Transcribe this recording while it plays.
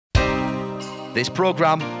This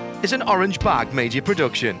programme is an Orange Bag media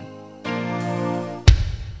production.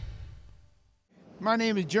 My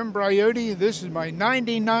name is Jim Briotti. This is my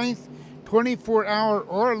 99th 24-hour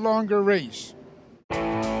or longer race.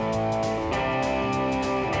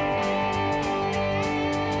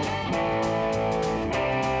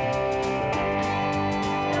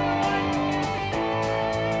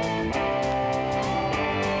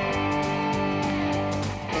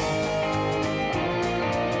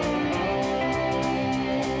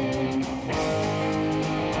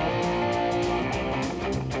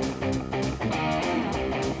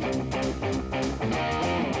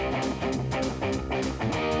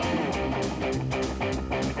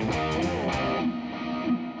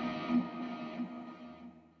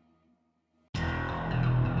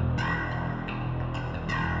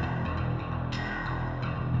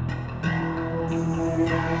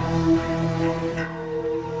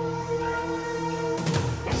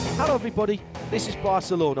 Hello everybody, this is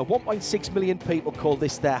Barcelona. 1.6 million people call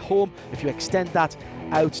this their home. If you extend that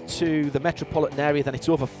out to the metropolitan area, then it's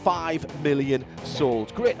over 5 million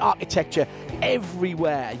souls. Great architecture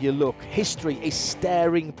everywhere you look. History is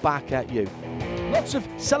staring back at you. Lots of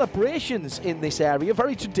celebrations in this area,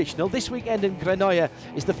 very traditional. This weekend in Granollers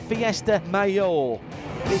is the Fiesta Mayor.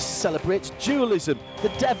 This celebrates dualism. The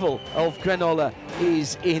devil of Granollers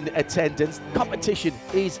is in attendance. Competition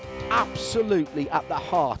is absolutely at the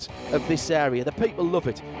heart of this area. The people love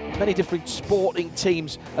it. Many different sporting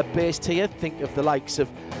teams are based here. Think of the likes of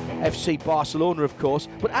FC Barcelona, of course.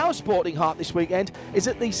 But our sporting heart this weekend is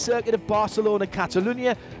at the circuit of Barcelona,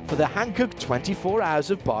 Catalunya for the Hankook 24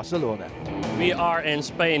 Hours of Barcelona. We are in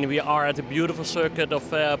Spain. We are at the beautiful circuit of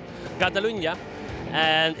Catalunya.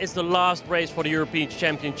 And it's the last race for the European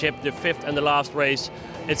Championship, the fifth and the last race.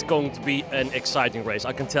 It's going to be an exciting race,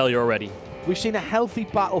 I can tell you already. We've seen a healthy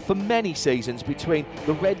battle for many seasons between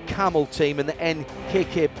the Red Camel team and the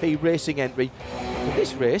NKKP Racing entry. For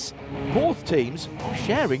this race, both teams are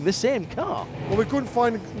sharing the same car. Well, we couldn't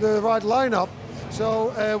find the right lineup,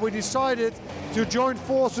 so we decided to join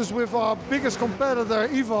forces with our biggest competitor,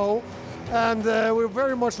 Evo, and we're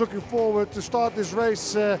very much looking forward to start this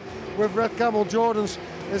race with Red Camel Jordans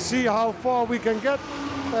and see how far we can get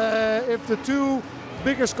if the two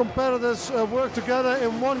biggest competitors work together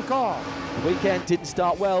in one car. The weekend didn't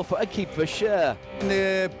start well for Akip Verscher. In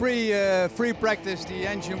the free practice, the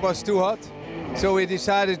engine was too hot, so we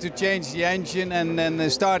decided to change the engine and then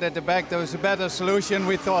start at the back. That was a better solution,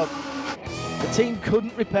 we thought. The team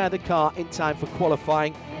couldn't repair the car in time for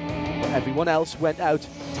qualifying, but everyone else went out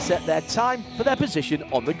to set their time for their position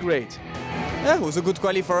on the grid. Yeah, it was a good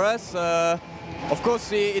quali for us. Of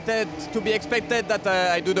course, it had to be expected that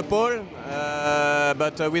I do the pole,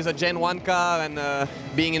 but with a Gen 1 car and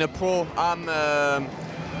being in a Pro-Am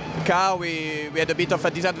car, we had a bit of a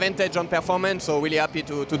disadvantage on performance, so really happy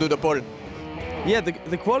to do the pole. Yeah,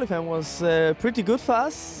 the qualifying was pretty good for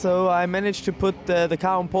us, so I managed to put the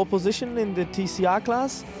car on pole position in the TCR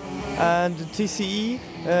class, and the TCE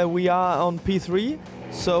we are on P3.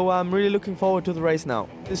 So I'm really looking forward to the race now.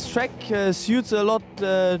 This track suits a lot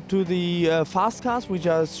to the fast cars, which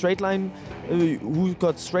are straight line, who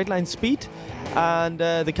got straight line speed, and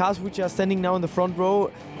the cars which are standing now in the front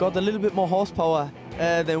row got a little bit more horsepower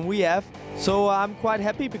than we have. So I'm quite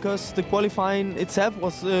happy because the qualifying itself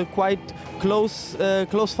was quite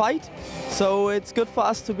close fight. So it's good for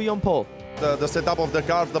us to be on pole. The setup of the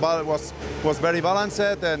car, the ball was very balanced,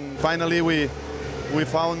 and finally we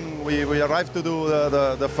arrived to do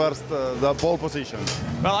the pole position.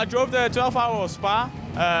 Well, I drove the 12-hour Spa,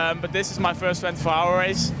 but this is my first 24-hour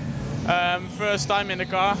race. First time in the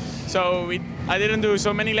car, so I didn't do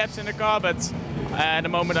so many laps in the car, but at the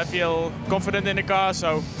moment I feel confident in the car,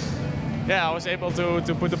 so yeah, I was able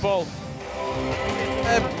to put the pole.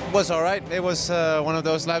 It was all right. It was one of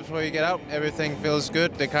those laps where you get out, everything feels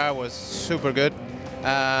good. The car was super good.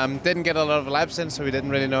 Didn't get a lot of laps in, so we didn't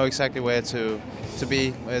really know exactly where to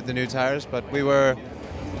be with the new tires, but we were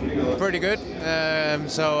pretty good.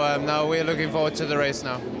 So now we're looking forward to the race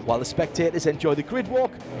now. While the spectators enjoy the grid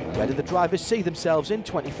walk, where do the drivers see themselves in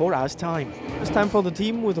 24 hours' time? It's time for the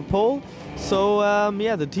team with a pole. So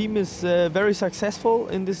yeah, the team is very successful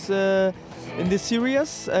in this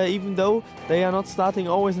series, even though they are not starting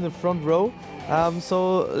always in the front row.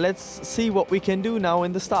 So let's see what we can do now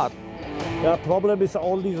in the start. Yeah, problem is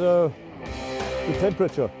only the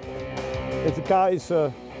temperature. If the car is,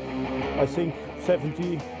 I think,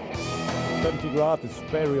 70 grams, it's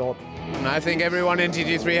very hot. And I think everyone in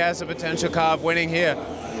GT3 has a potential car of winning here.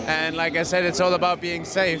 And like I said, it's all about being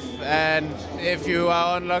safe. And if you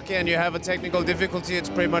are unlucky and you have a technical difficulty, it's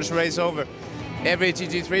pretty much race over. every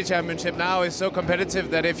GT3 championship now is so competitive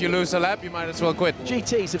that if you lose a lap, you might as well quit.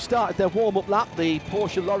 GTs have started their warm-up lap. The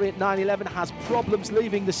Porsche Laureate 911 has problems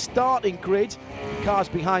leaving the starting grid. Cars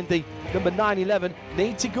behind the number 911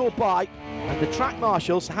 need to go by, and the track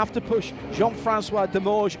marshals have to push Jean-Francois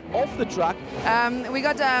Demorge off the track. We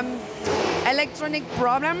got electronic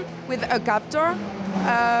problem with a captor.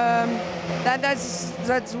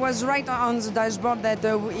 That was right on the dashboard that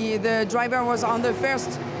the driver was on the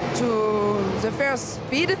first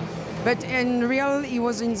speed, but in real he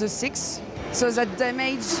was in the 6th, so that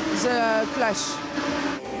damaged the clutch.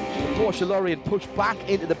 The Porsche Laureate pushed back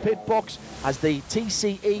into the pit box as the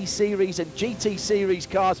TCE Series and GT Series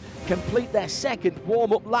cars complete their second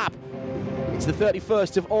warm-up lap. It's the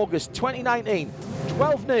 31st of August 2019,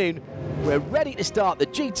 12 noon. We're ready to start the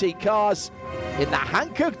GT cars in the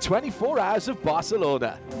Hankook 24 Hours of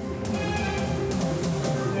Barcelona.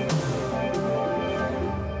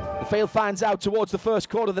 The field fans out towards the first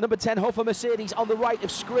corner. The number 10 Hofer Mercedes on the right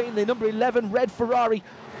of screen. The number 11 red Ferrari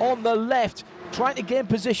on the left, trying to gain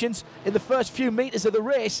positions in the first few metres of the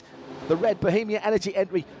race. The red Bohemia Energy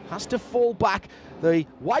entry has to fall back. The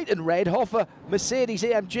white and red Hofer Mercedes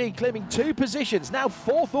AMG claiming 2 positions, now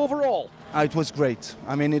 4th overall. It was great.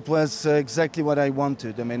 I mean, it was exactly what I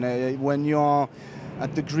wanted. I mean, when you're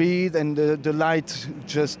at the grid and the light,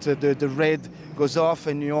 just the red goes off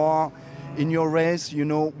and you're in your race, you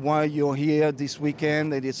know why you're here this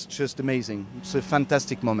weekend, and it's just amazing. It's a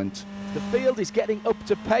fantastic moment. The field is getting up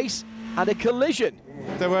to pace, and a collision.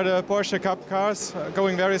 There were the Porsche Cup cars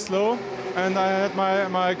going very slow, and I had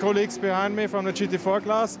my colleagues behind me from the GT4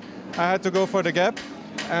 class. I had to go for the gap,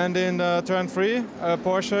 and in turn 3,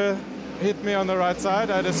 Porsche hit me on the right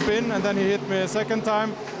side. I had a spin, and then he hit me a second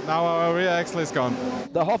time. Now our rear axle is gone.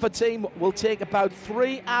 The Hofer team will take about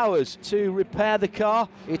 3 hours to repair the car.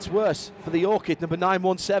 It's worse for the Orchid number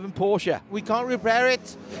 917 Porsche. We can't repair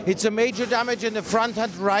it. It's a major damage in the front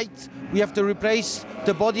hand right. We have to replace.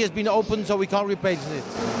 The body has been opened, so we can't replace it.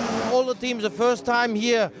 All the teams, the first time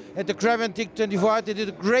here at the Creventic 24, they did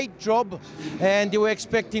a great job, and they were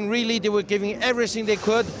expecting, really, they were giving everything they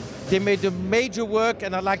could. They made a major work,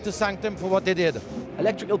 and I'd like to thank them for what they did.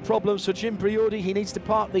 Electrical problems for Jim Briodi. He needs to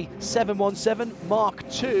park the 717 Mark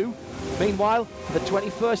II. Meanwhile, for the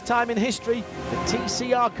 21st time in history, the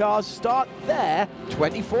TCR cars start their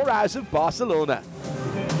 24 Hours of Barcelona.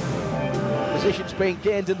 Positions being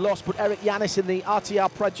gained and lost, but Eric Yanis in the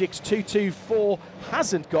RTR Projects 224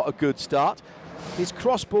 hasn't got a good start. His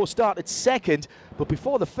crossbow started second, but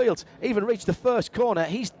before the field even reached the first corner,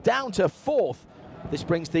 he's down to 4th. This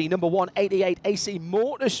brings the number 188 AC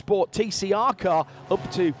Motorsport TCR car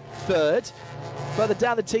up to 3rd. Further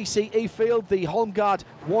down the TCE field, the Holmgard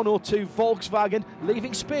 102 Volkswagen,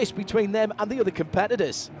 leaving space between them and the other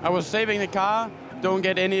competitors. I was saving the car, don't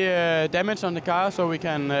get any damage on the car, so we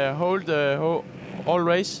can hold the whole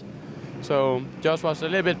race. So just was a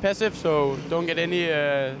little bit passive, so don't get any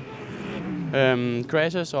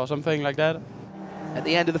crashes or something like that. At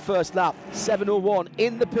the end of the first lap, 7:01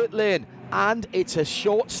 in the pit lane, and it's a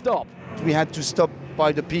short stop. We had to stop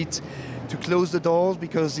by the pit to close the doors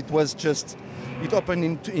because it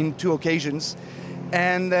opened in 2 occasions.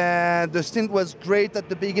 And the stint was great at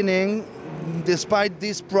the beginning. Despite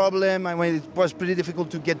this problem, I mean, it was pretty difficult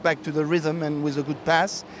to get back to the rhythm and with a good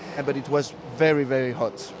pass, but it was very, very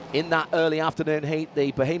hot. In that early afternoon heat,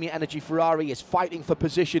 the Bohemia Energy Ferrari is fighting for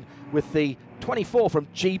position with the 24 from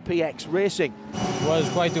GPX Racing. It was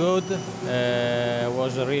quite good, it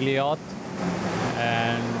was really hot,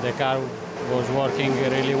 and the car was working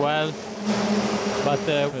really well, but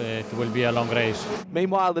it will be a long race.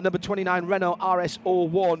 Meanwhile, the number 29 Renault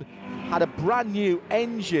RS01 had a brand new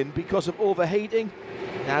engine because of overheating,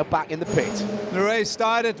 now back in the pit. The race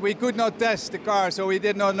started, we could not test the car, so we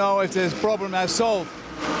did not know if this problem has solved.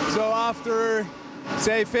 So after,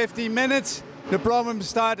 say, 15 minutes, the problem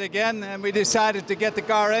started again, and we decided to get the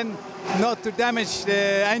car in, not to damage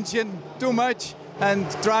the engine too much, and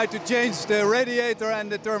try to change the radiator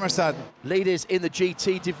and the thermostat. Leaders in the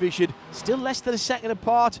GT division still less than a second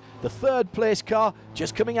apart. The 3rd place car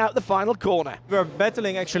just coming out the final corner. We were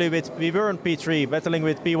battling actually we were on P3, battling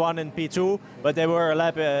with P1 and P2, but they were a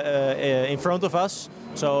lap in front of us,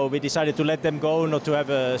 so we decided to let them go, not to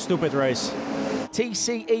have a stupid race.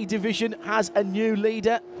 TCE division has a new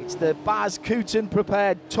leader. It's the Baz Kooten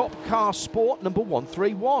prepared Top Car Sport number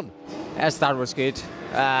 131. The start was good.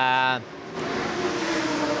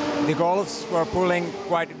 The Golfs were pulling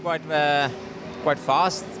quite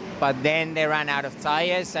fast, but then they ran out of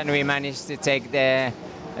tires and we managed to take the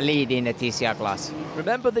lead in the TCR class.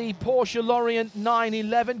 Remember, the Porsche Laureate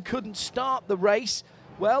 911 couldn't start the race.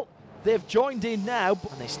 Well, They've joined in now,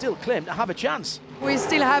 and they still claim to have a chance. We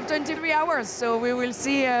still have 23 hours, so we will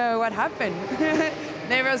see what happened.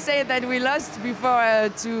 Never say that we lost before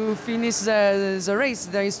to finish the race.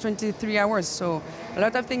 There is 23 hours, so a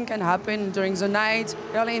lot of things can happen during the night,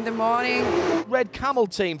 early in the morning. Red Camel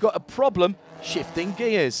team got a problem shifting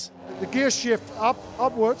gears. The gear shift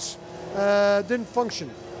upwards didn't function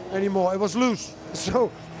anymore. It was loose.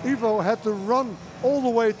 So Ivo had to run all the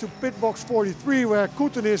way to pit box 43, where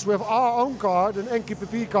Koeten is with our own car, the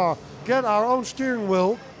NKPP car, get our own steering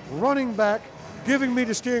wheel, running back, giving me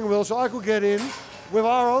the steering wheel so I could get in with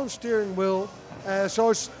our own steering wheel.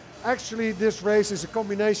 So it's actually, this race is a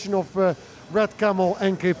combination of Red Camel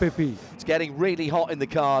and NKPP. It's getting really hot in the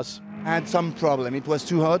cars. Had some problem. It was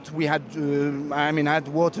too hot. We had, had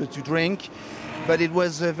water to drink, but it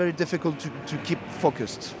was very difficult to keep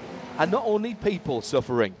focused. And not only people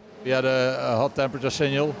suffering. We had a hot temperature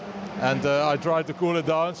signal, and I tried to cool it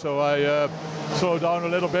down, so I slowed down a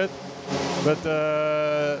little bit. But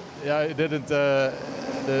yeah, it didn't.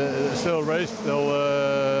 Still raced.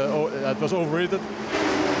 It was overheated.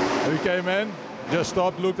 We came in, just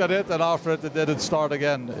stopped, looked at it, and after it didn't start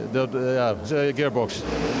again. The gearbox.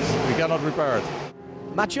 We cannot repair it.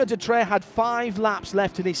 Mathieu Dutré had 5 laps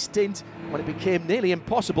left in his stint when it became nearly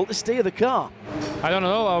impossible to steer the car. I don't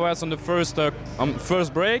know, I was on the first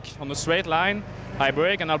brake, on the straight line. I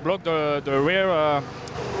brake and I blocked the rear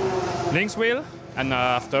links wheel, and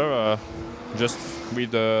after just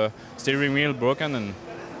with the steering wheel broken, and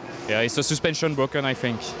yeah, it's the suspension broken, I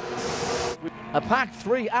think. A packed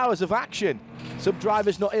 3 hours of action. Some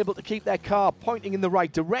drivers not able to keep their car pointing in the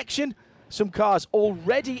right direction. Some cars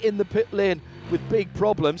already in the pit lane with big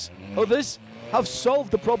problems. Others have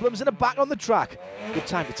solved the problems and are back on the track. Good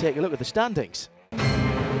time to take a look at the standings.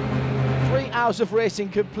 3 hours of racing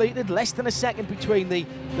completed, less than a second between the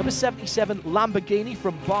number 77 Lamborghini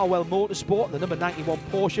from Barwell Motorsport and the number 91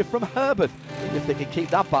 Porsche from Herbert. If they can keep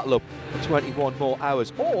that battle up for 21 more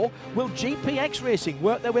hours. Or will GPX Racing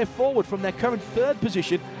work their way forward from their current 3rd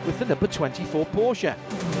position with the number 24 Porsche?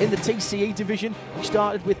 In the TCE division, we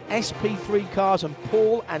started with SP3 cars on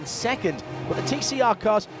pole and 2nd, but the TCR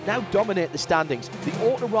cars now dominate the standings. The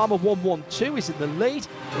Autorama 112 is in the lead.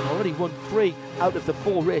 They've already won 3 out of the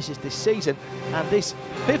 4 races this season, and this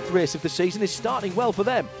 5th race of the season is starting well for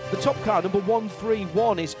them. The top car, number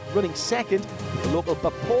 131, is running 2nd, with the local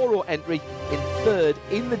Baporo entry in 3rd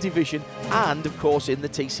in the division and, of course, in the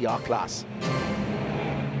TCR class.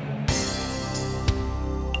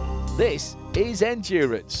 This is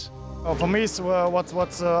endurance. For me, it's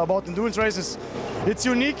what's about endurance races. It's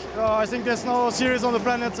unique. I think there's no series on the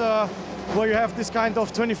planet where you have this kind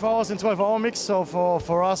of 24 hours and 12-hour mix. So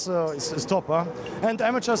for us, it's top. And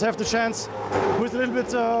amateurs have the chance, with a little bit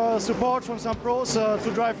support from some pros,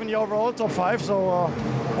 to drive in the overall top 5. So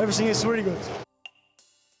everything is really good.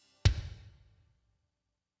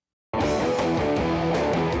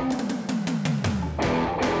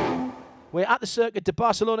 We're at the Circuit de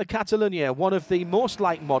Barcelona, Catalunya, one of the most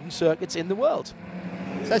like modern circuits in the world.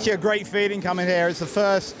 It's actually a great feeling coming here. It's the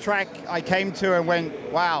first track I came to and went,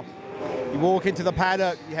 wow. You walk into the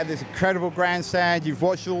paddock, you have this incredible grandstand, you've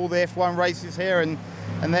watched all the F1 races here, and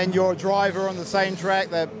then you're a driver on the same track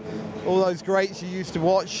that all those greats you used to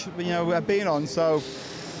watch, have been on. So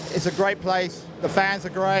it's a great place, the fans are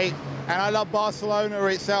great, and I love Barcelona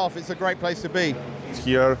itself. It's a great place to be.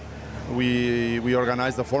 Here we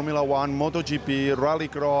organize the Formula 1, MotoGP,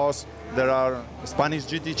 Rallycross, there are Spanish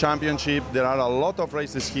GT Championship, there are a lot of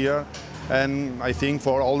races here, and I think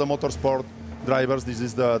for all the motorsport drivers this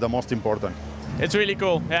is the most important. It's really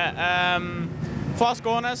cool, yeah. Fast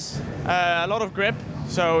corners, a lot of grip,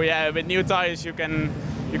 so yeah, with new tires you can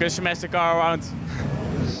smash the car around.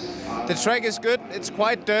 The track is good. It's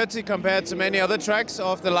quite dirty compared to many other tracks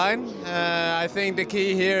off the line. I think the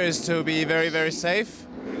key here is to be very, very safe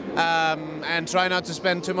and try not to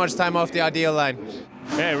spend too much time off the ideal line.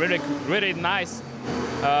 Yeah, really nice.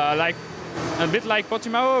 Like a bit like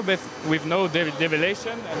Portimao, with no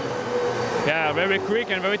deviation. And yeah, very quick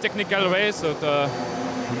and very technical race, so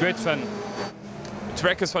great fun. The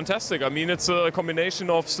track is fantastic. I mean, it's a combination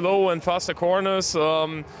of slow and faster corners.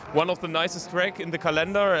 One of the nicest track in the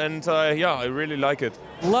calendar, and yeah, I really like it.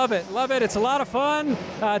 Love it, love it. It's a lot of fun.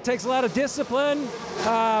 It takes a lot of discipline.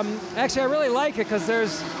 Actually, I really like it because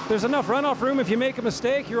there's enough runoff room. If you make a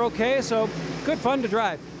mistake, you're okay. So good fun to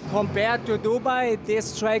drive. Compared to Dubai,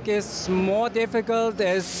 this track is more difficult.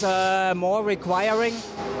 It's more requiring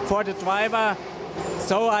for the driver.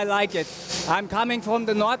 So I like it. I'm coming from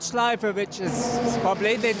the Nordschleife, which is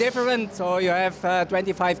completely different. So you have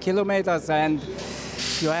 25 kilometers and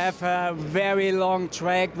you have a very long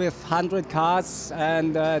track with 100 cars,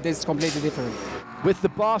 and this is completely different. With the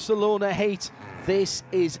Barcelona heat, this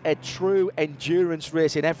is a true endurance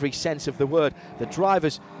race in every sense of the word. The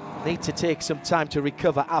drivers need to take some time to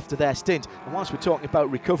recover after their stint. And whilst we're talking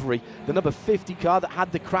about recovery, the number 50 car that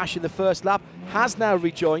had the crash in the first lap has now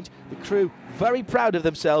rejoined. The crew very proud of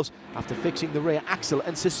themselves after fixing the rear axle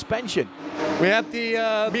and suspension. We had the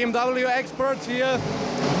BMW experts here,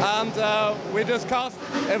 and we discussed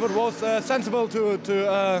if it was sensible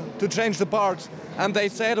to change the parts. And they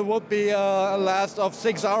said it would be a last of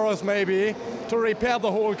 6 hours maybe to repair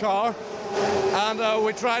the whole car. And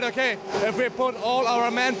we tried, okay, if we put all our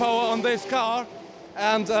manpower on this car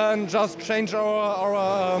and just change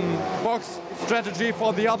our box strategy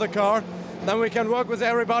for the other car, then we can work with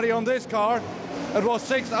everybody on this car. It was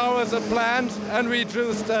 6 hours planned, and we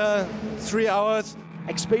just 3 hours.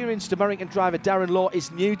 Experienced American driver Darren Law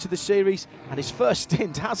is new to the series, and his first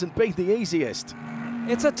stint hasn't been the easiest.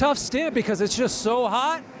 It's a tough stint because it's just so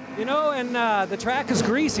hot, you know, and the track is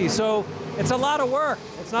greasy, so it's a lot of work.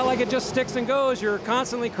 It's not like it just sticks and goes. You're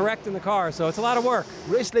constantly correcting the car, so it's a lot of work.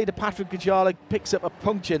 Race leader Patrick Gajala picks up a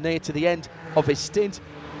puncture near to the end of his stint,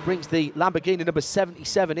 brings the Lamborghini number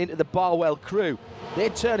 77 into the Barwell crew. They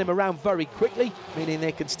turn him around very quickly, meaning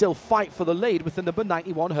they can still fight for the lead with the number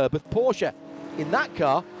 91 Herbert Porsche. In that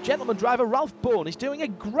car, gentleman driver Ralph Bourne is doing a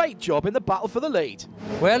great job in the battle for the lead.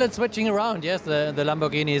 Well, it's switching around, yes. The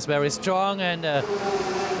Lamborghini is very strong, and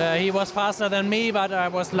he was faster than me, but I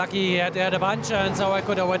was lucky he had a bunch, and so I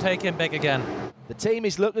could overtake him back again. The team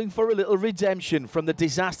is looking for a little redemption from the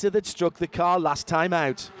disaster that struck the car last time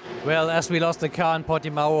out. Well, as we lost the car in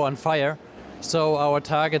Portimao on fire, so our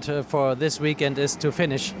target for this weekend is to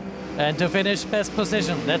finish. And to finish best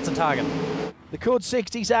position, that's the target. The Code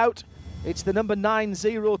 60's out. It's the number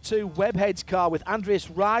 902 Webheads car with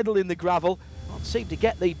Andreas Riedel in the gravel. Can't seem to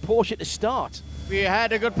get the Porsche to start. We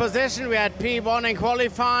had a good position. We had P1 in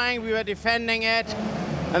qualifying. We were defending it.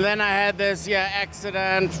 And then I had this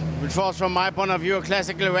accident, which was from my point of view a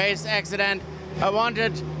classical race accident. I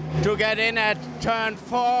wanted to get in at turn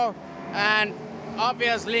 4, and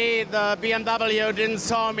obviously the BMW didn't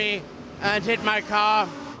saw me and hit my car.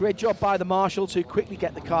 Great job by the marshals who quickly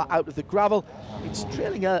get the car out of the gravel. It's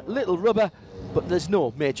trailing a little rubber, but there's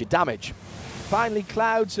no major damage. Finally,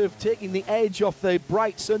 clouds have taken the edge off the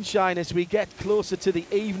bright sunshine as we get closer to the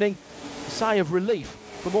evening. A sigh of relief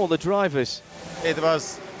from all the drivers. It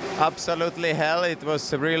was absolutely hell. It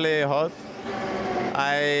was really hot.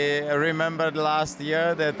 I remembered last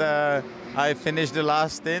year that I finished the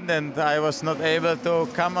last stint and I was not able to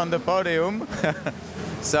come on the podium.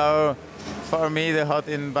 So for me, the hot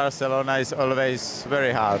in Barcelona is always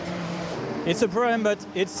very hard. It's a problem, but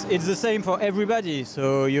it's the same for everybody.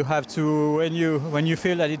 So you have to, when you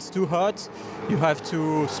feel that it's too hot, you have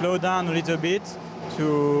to slow down a little bit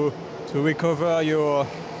to recover your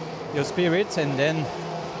spirit, and then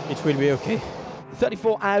it will be okay. The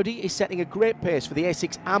 34 Audi is setting a great pace for the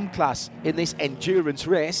A6 AM class in this endurance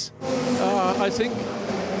race. I think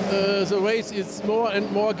the race is more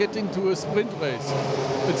and more getting to a sprint race.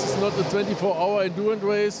 It's not a 24-hour endurance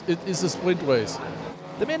race, it is a sprint race.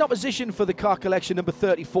 The main opposition for the car collection number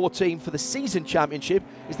 3014 for the season championship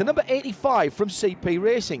is the number 85 from CP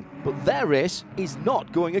Racing, but their race is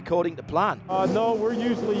not going according to plan. No, we're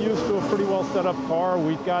usually used to a pretty well set up car.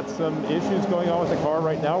 We've got some issues going on with the car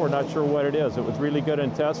right now. We're not sure what it is. It was really good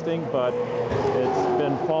in testing, but it's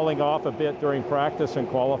been falling off a bit during practice and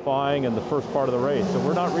qualifying and the first part of the race. So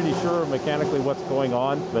we're not really sure mechanically what's going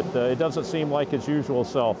on, but it doesn't seem like its usual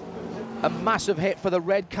self. A massive hit for the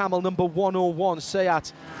Red Camel number 101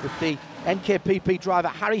 Seat with the NKPP driver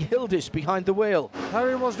Harry Hildes behind the wheel.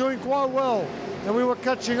 Harry was doing quite well and we were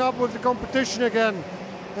catching up with the competition again,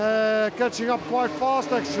 catching up quite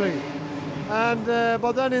fast actually. And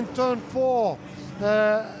but then in turn 4,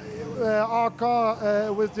 our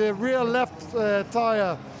car with the rear left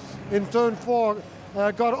tire in turn 4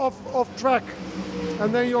 got off track,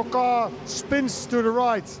 and then your car spins to the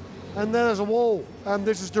right. And there's a wall, and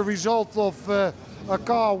this is the result of a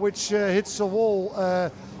car which hits a wall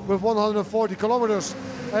with 140 kilometers,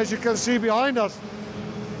 as you can see behind us.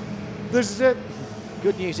 This is it.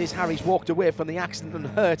 Good news is Harry's walked away from the accident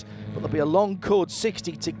unhurt, but there'll be a long code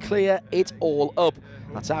 60 to clear it all up.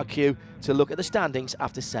 That's our cue to look at the standings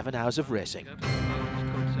after 7 hours of racing.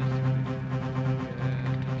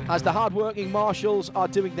 As the hard-working marshals are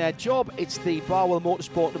doing their job, it's the Barwell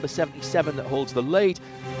Motorsport number 77 that holds the lead.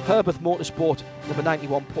 Herbert Motorsport, number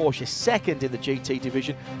 91 Porsche, second in the GT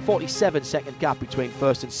division, 47-second gap between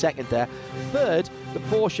first and second there. Third, the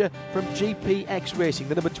Porsche from GPX Racing,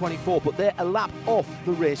 the number 24, but they're a lap off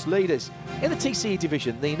the race leaders. In the TCE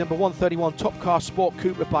division, the number 131 Top Car Sport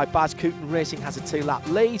Cupra by Baz Cooten Racing has a 2-lap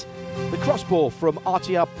lead. The Crossbow from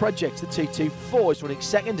RTR Projects, the T24, is running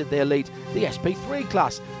second, and they lead the SP3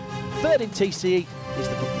 class. Third in TCE is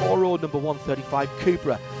the Vaporo number 135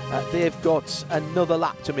 Cupra. They've got another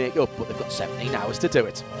lap to make up, but they've got 17 hours to do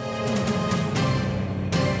it.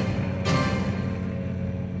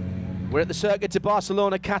 We're at the Circuit de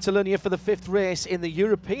Barcelona, Catalonia for the 5th race in the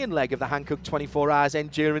European leg of the Hankook 24 Hours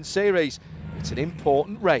Endurance Series. It's an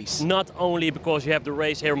important race. Not only because you have the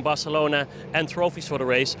race here in Barcelona and trophies for the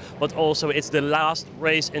race, but also it's the last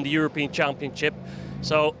race in the European Championship.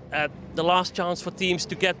 So the last chance for teams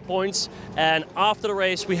to get points, and after the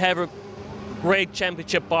race we have a great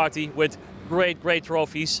championship party with great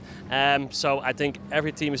trophies. So I think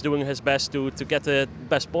every team is doing his best to get the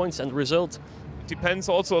best points and result. Depends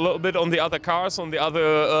also a little bit on the other cars, on the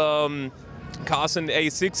other cars in the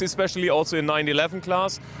A6, especially also in 911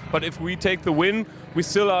 class. But if we take the win, we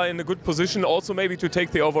still are in a good position also maybe to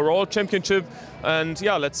take the overall championship. And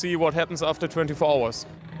yeah, let's see what happens after 24 hours.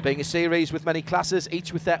 Being a series with many classes,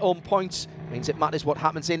 each with their own points, means it matters what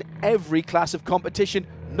happens in every class of competition,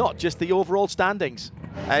 not just the overall standings.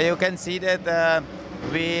 You can see that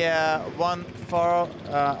we won 4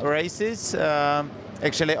 races,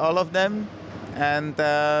 actually all of them, and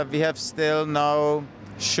we have still no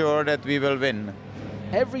sure that we will win.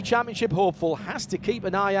 Every championship hopeful has to keep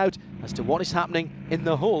an eye out as to what is happening in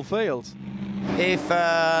the whole field. If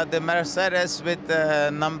the Mercedes with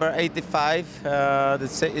number 85, the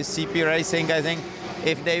CP Racing, I think,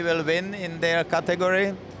 if they will win in their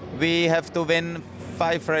category, we have to win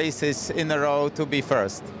 5 races in a row to be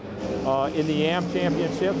first. In the AM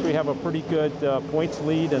championships, we have a pretty good points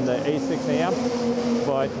lead in the A6 AM,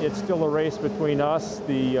 but it's still a race between us,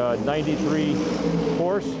 the 93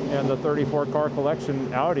 Porsche, and the 34 car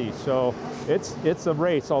collection Audi. So it's a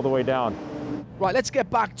race all the way down. Right, let's get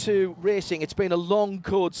back to racing. It's been a long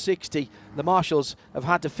code 60. The marshals have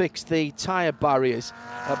had to fix the tyre barriers,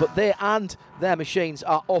 but they and their machines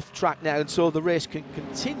are off track now, and so the race can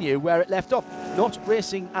continue where it left off. Not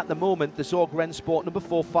racing at the moment, the Zorg Rennsport number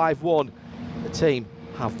 451. The team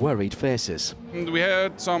have worried faces. We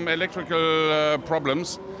had some electrical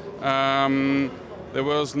problems. There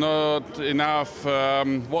was not enough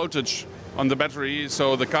voltage on the battery,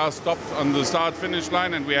 so the car stopped on the start-finish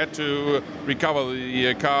line and we had to recover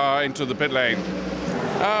the car into the pit lane.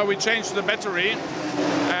 We changed the battery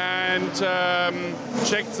and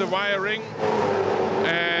checked the wiring,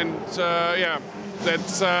 and yeah,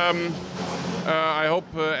 that's I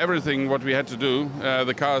hope everything what we had to do.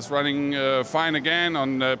 The car is running fine again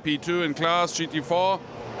on P2 in class, GT4.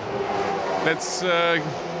 Let's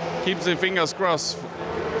keep the fingers crossed.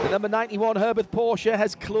 The number 91 Herbert Porsche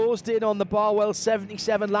has closed in on the Barwell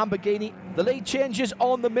 77 Lamborghini. The lead changes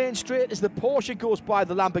on the main straight as the Porsche goes by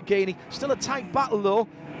the Lamborghini. Still a tight battle though.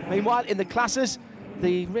 Meanwhile, in the classes,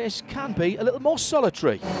 the race can be a little more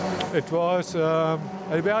solitary. It was a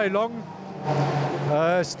very long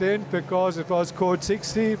stint because it was code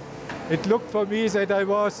 60. It looked for me that I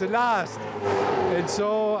was the last. And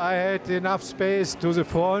so I had enough space to the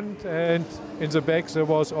front, and in the back there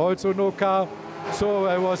was also no car. So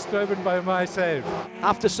I was driven by myself.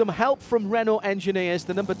 After some help from Renault engineers,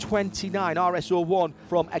 the number 29 RS01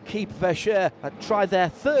 from Akip Vercher had tried their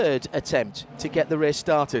 3rd attempt to get the race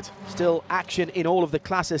started. Still action in all of the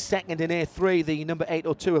classes. Second in A3, the number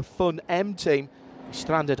 802 of Fun M team is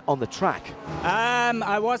stranded on the track.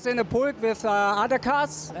 I was in a pulk with other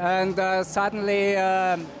cars, and suddenly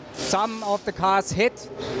some of the cars hit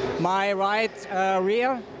my right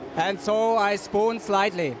rear, and so I spun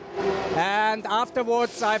slightly. And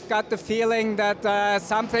afterwards I've got the feeling that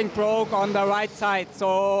something broke on the right side.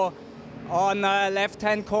 So on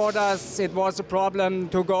left-hand quarters it was a problem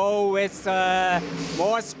to go with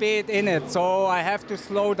more speed in it. So I have to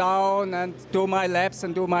slow down and do my laps.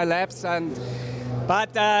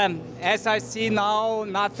 But as I see now,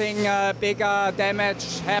 nothing bigger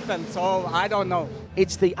damage happened, so I don't know.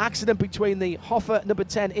 It's the accident between the Hoffer number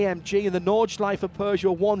 10 AMG and the Nordschleifer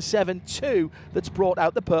Peugeot 172 that's brought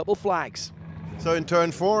out the purple flags. So in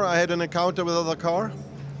turn 4 I had an encounter with another car.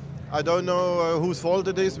 I don't know whose fault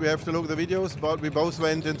it is, we have to look at the videos, but we both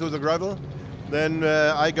went into the gravel. Then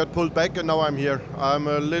I got pulled back and now I'm here. I'm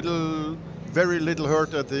a little, very little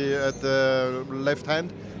hurt at the left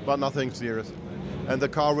hand, but nothing serious. and the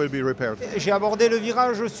car will be repaired. J'ai abordé le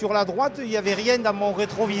virage sur la droite, il n'y avait rien dans mon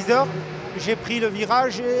rétroviseur. J'ai pris le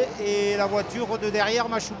virage et la voiture de derrière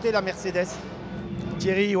m'a shooté la Mercedes.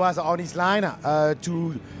 Thierry was on his line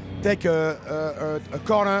to take a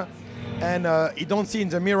corner, and he don't see in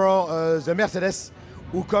the mirror the Mercedes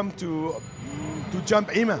who come to jump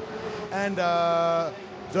him, and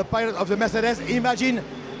the pilot of the Mercedes imagine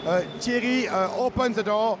Thierry opens the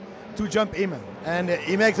door to jump him, and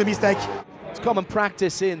he makes a mistake. It's common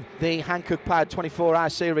practice in the Hankook-powered 24-hour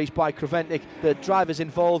series by Creventic that drivers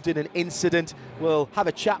involved in an incident will have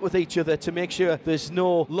a chat with each other to make sure there's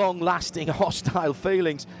no long-lasting hostile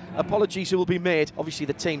feelings. Apologies will be made. Obviously,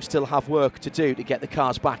 the team still have work to do to get the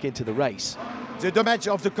cars back into the race. The damage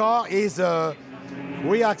of the car is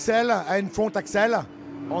rear axle and front axle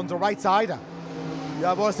on the right side. You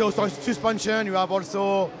have also suspension, you have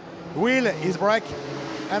also wheel is brake.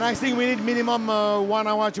 And I think we need minimum 1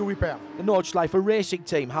 hour to repair. The Nordschleifer racing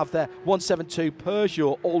team have their 172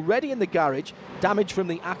 Peugeot already in the garage, damage from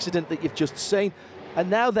the accident that you've just seen. And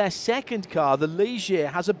now their second car, the Ligier,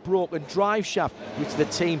 has a broken drive shaft, which the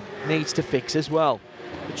team needs to fix as well.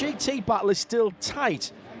 The GT battle is still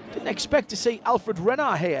tight. Didn't expect to see Alfred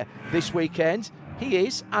Renard here this weekend. He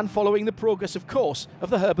is, and following the progress, of course, of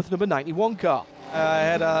the Herbeth number 91 car. I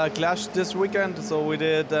had a clash this weekend, so we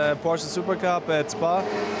did Porsche Super Cup at Spa.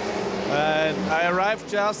 And I arrived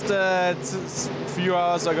just a few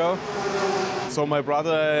hours ago. So my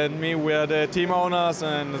brother and me, we are the team owners,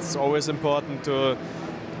 and it's always important to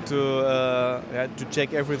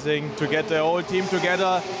check everything, to get the whole team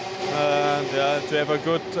together, and to have a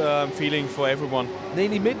good feeling for everyone.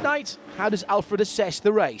 Nearly midnight. How does Alfred assess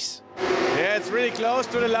the race? Yeah, it's really close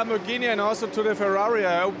to the Lamborghini and also to the Ferrari.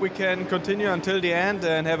 I hope we can continue until the end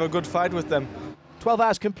and have a good fight with them. 12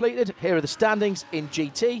 hours completed. Here are the standings in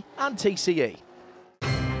GT and TCE.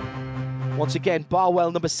 Once again, Barwell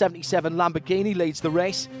number 77 Lamborghini leads the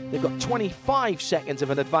race. They've got 25 seconds of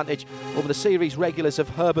an advantage over the series regulars of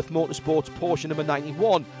Herbeth Motorsports Porsche number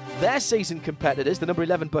 91. Their season competitors, the number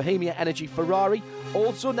 11 Bohemia Energy Ferrari,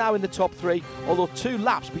 also now in the top 3, although 2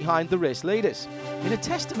 laps behind the race leaders. In a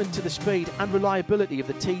testament to the speed and reliability of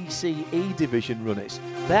the TCE division runners,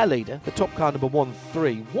 their leader, the top car number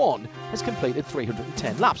 131, has completed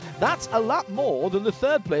 310 laps. That's a lap more than the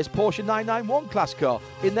third place Porsche 991 class car.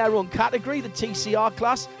 In their own category, the TCR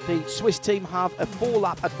class, the Swiss team have a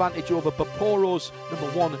 4-lap advantage over Baporo's number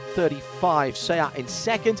 135 Seat in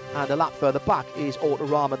second, and a lap further back is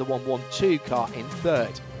Autorama, the 112 car, in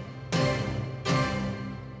third.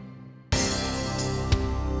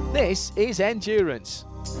 This is endurance.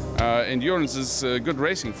 Endurance is good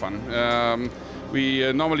racing fun.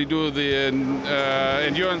 We normally do the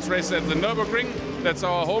endurance race at the Nürburgring. That's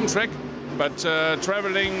our home track. But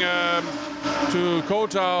traveling to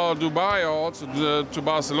Kota or Dubai or also to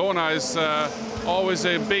Barcelona is always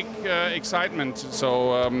a big excitement.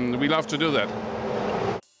 So we love to do that.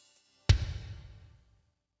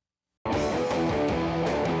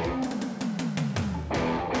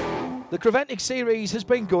 The Creventic series has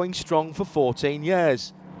been going strong for 14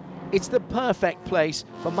 years. It's the perfect place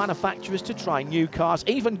for manufacturers to try new cars,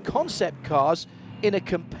 even concept cars, in a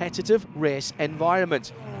competitive race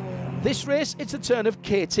environment. This race, it's the turn of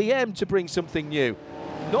KTM to bring something new.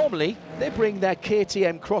 Normally, they bring their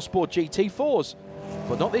KTM Crossboard GT4s,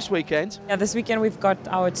 but not this weekend. Yeah, this weekend we've got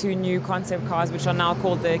our 2 new concept cars, which are now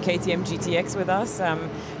called the KTM GTX with us.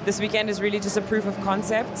 This weekend is really just a proof of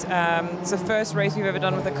concept. It's the first race we've ever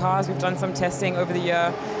done with the cars. We've done some testing over the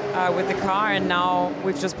year with the car, and now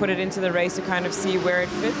we've just put it into the race to kind of see where it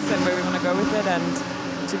fits and where we want to go with it.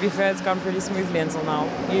 And to be fair, it's gone pretty smoothly until now.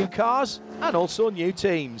 New cars and also new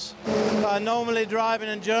teams. Normally driving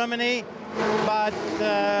in Germany, but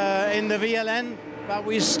in the VLN, but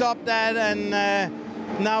we stopped that, and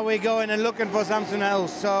now we're going and looking for something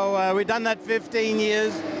else. So we've done that 15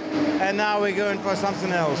 years, and now we're going for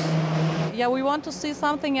something else. Yeah, we want to see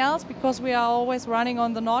something else because we are always running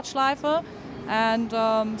on the Nordschleife, and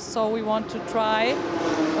so we want to try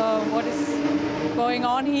what is going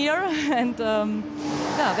on here, and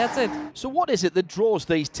yeah, that's it. So what is it that draws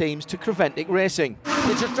these teams to Creventic racing?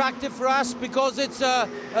 It's attractive for us because it's a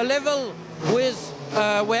level with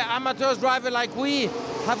where amateurs drivers like we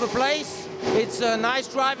have a place. It's nice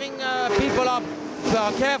driving, people are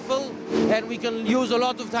careful, and we can use a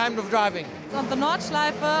lot of time of driving. On the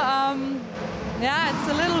Nordschleife, yeah, it's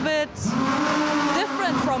a little bit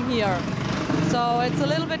different from here. So it's a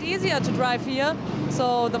little bit easier to drive here.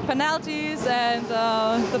 So the penalties and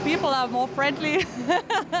the people are more friendly.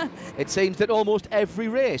 It seems that almost every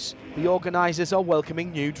race, the organisers are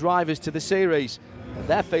welcoming new drivers to the series. and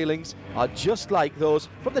their feelings are just like those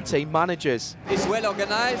from the team managers. It's well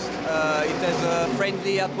organized, it has a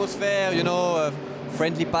friendly atmosphere, you know,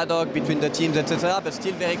 friendly paddock between the teams, etc., but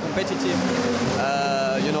still very competitive.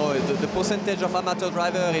 You know, the percentage of amateur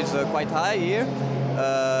driver is quite high here,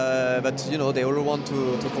 but you know, they all want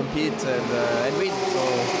to compete and win, so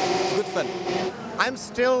it's good fun. I'm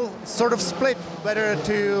still sort of split whether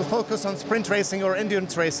to focus on sprint racing or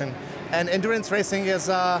endurance racing. And endurance racing is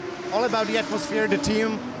all about the atmosphere, the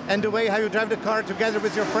team, and the way how you drive the car together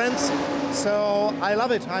with your friends. So I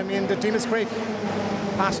love it. I mean, the team is great.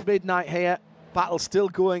 Past midnight here, battle still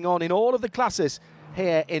going on in all of the classes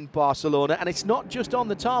here in Barcelona, and it's not just on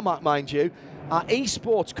the tarmac, mind you. Our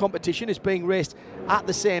esports competition is being raced at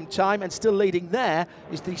the same time, and still leading there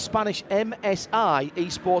is the Spanish MSI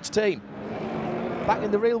esports team. Back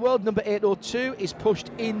in the real world, number 802 is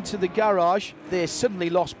pushed into the garage. They suddenly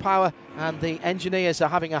lost power, and the engineers are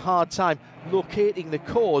having a hard time locating the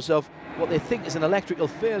cause of what they think is an electrical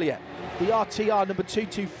failure. The RTR number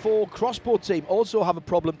 224 crossbow team also have a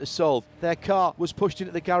problem to solve. Their car was pushed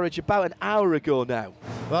into the garage about an hour ago now.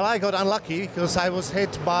 Well, I got unlucky because I was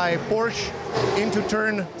hit by Porsche into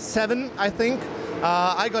turn 7, I think.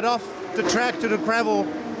 I got off the track to the gravel,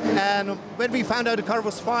 and when we found out the car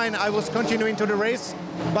was fine, I was continuing to the race,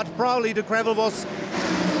 but probably the gravel was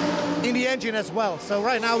in the engine as well. So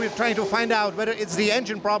right now we're trying to find out whether it's the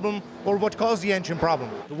engine problem or what caused the engine problem.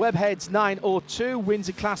 The Webheads 902 wins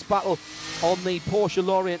a class battle on the Porsche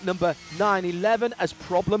Laureate number 911 as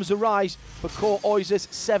problems arise for Cor Oiz's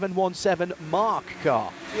 717 Mark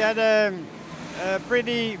car. We had a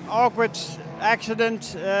pretty awkward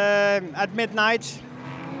accident at midnight.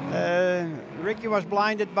 Ricky was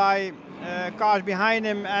blinded by cars behind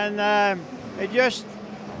him, and it just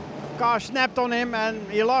car snapped on him and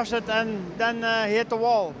he lost it, and then he hit the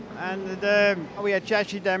wall, and we had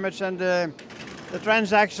chassis damage, and the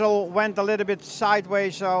transaxle went a little bit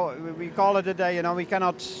sideways, so we call it a day. You know, we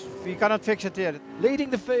cannot fix it here. Leading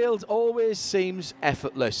the field always seems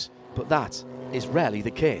effortless, but that is rarely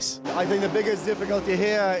the case. I think the biggest difficulty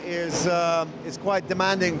here is it's quite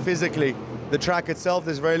demanding physically. The track itself,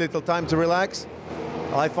 there's very little time to relax.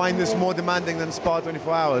 I find this more demanding than Spa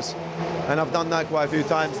 24 hours, and I've done that quite a few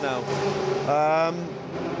times now.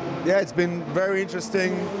 Yeah, it's been very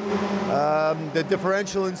interesting. The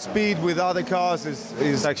differential in speed with other cars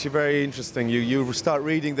is actually very interesting. You start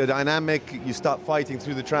reading the dynamic, you start fighting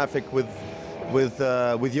through the traffic with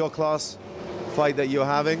your class fight that you're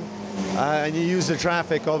having, and you use the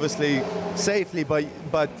traffic obviously safely, but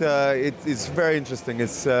it's very interesting.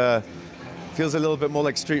 It's feels a little bit more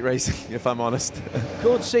like street racing, if I'm honest.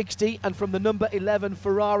 Code 60, and from the number 11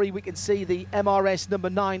 Ferrari, we can see the MRS number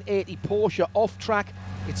 980 Porsche off track.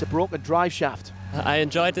 It's a broken drive shaft. I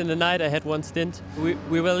enjoyed in the night. I had one stint.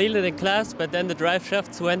 We were leading in class, but then the drive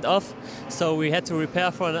shafts went off, so we had to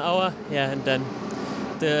repair for an hour. Yeah, and then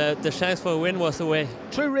the chance for a win was away.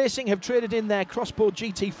 True Racing have traded in their Crossbow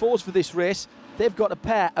GT4s for this race. They've got a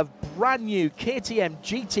pair of brand new KTM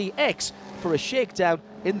GTX for a shakedown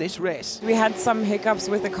in this race. We had some hiccups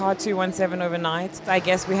with the car 217 overnight. I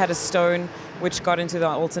guess we had a stone which got into the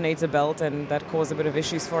alternator belt, and that caused a bit of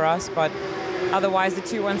issues for us, but otherwise the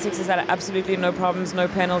 216s had absolutely no problems, no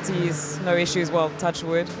penalties, no issues. Well, touch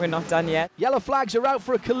wood, we're not done yet. Yellow flags are out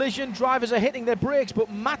for a collision. Drivers are hitting their brakes,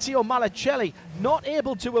 but Matteo Malicelli not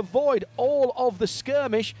able to avoid all of the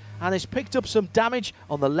skirmish and has picked up some damage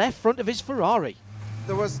on the left front of his Ferrari.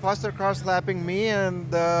 There was faster cars lapping me, and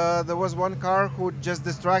there was one car who just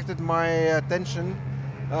distracted my attention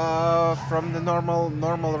from the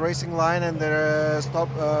normal racing line and the stop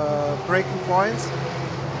braking points.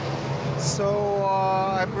 So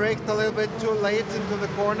I braked a little bit too late into the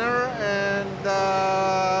corner, and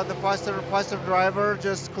the faster driver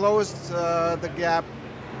just closed the gap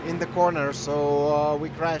in the corner, so we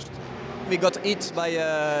crashed. We got hit by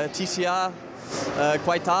TCR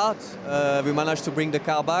quite hard. We managed to bring the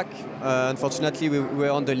car back. Unfortunately, we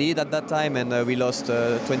were on the lead at that time, and we lost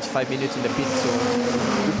 25 minutes in the pit,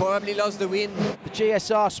 so we probably lost the win. The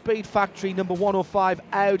GSR Speed Factory number 105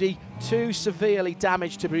 Audi, too severely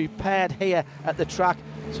damaged to be repaired here at the track,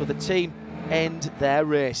 so the team end their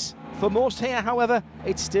race. For most here, however,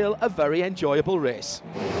 it's still a very enjoyable race.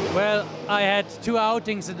 Well, I had 2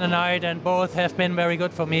 outings in the night, and both have been very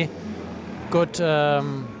good for me. Good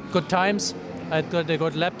times. I had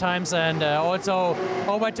good lap times, and also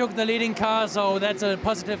overtook the leading car, so that's a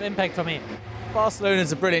positive impact for me. Barcelona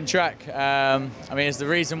is a brilliant track. I mean, it's the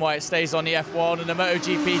reason why it stays on the F1 and the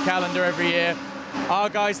MotoGP calendar every year. Our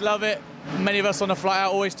guys love it. Many of us on the flight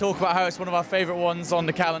out always talk about how it's one of our favourite ones on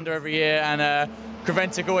the calendar every year, and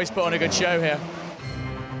Creventic always put on a good show here.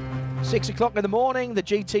 6 o'clock in the morning, the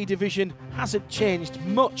GT division hasn't changed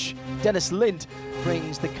much. Dennis Lind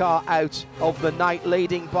brings the car out of the night,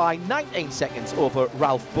 leading by 19 seconds over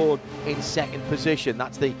Ralph Bourne in second position.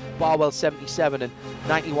 That's the Barwell 77 and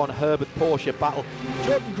 91 Herbert Porsche battle.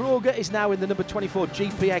 Jordan Groger is now in the number 24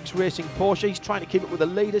 GPX Racing Porsche. He's trying to keep up with the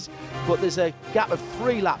leaders, but there's a gap of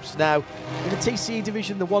 3 laps now. In the TCE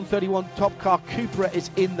division, the 131 Top Car Cupra is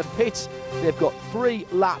in the pits. They've got 3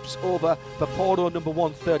 laps over Papordo, number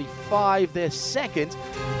 135. They're second,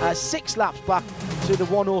 6 laps back to the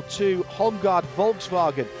 102 Holmgard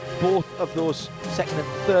Volkswagen. Both of those second and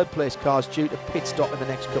third place cars due to pit stop in the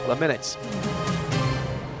next couple of minutes.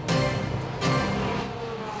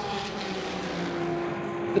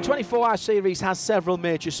 The 24-hour series has several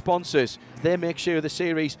major sponsors. They make sure the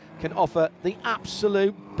series can offer the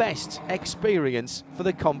absolute best experience for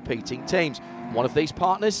the competing teams. One of these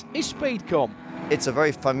partners is Speedcom. It's a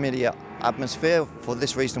very familiar atmosphere. For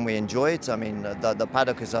this reason we enjoy it. I mean, the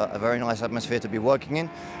paddock is a very nice atmosphere to be working in.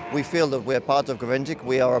 We feel that we're part of Graventic,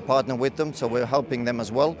 we are a partner with them, so we're helping them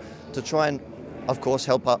as well to try and, of course,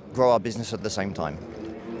 help grow our business at the same time.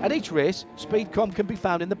 At each race, Speedcom can be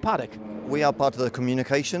found in the paddock. We are part of the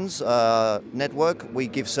communications network. We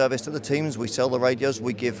give service to the teams, we sell the radios,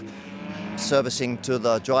 we give servicing to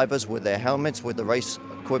the drivers with their helmets, with the race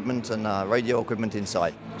equipment and radio equipment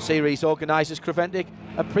inside. Series organisers Graventic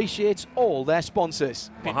appreciates all their sponsors.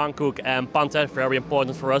 Hankook and Panther, very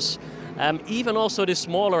important for us. Even also the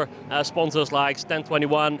smaller sponsors like Stand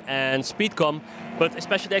 21 and Speedcom, but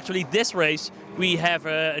especially actually this race we have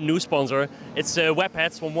a new sponsor. It's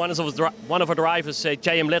Webheads from one of our drivers,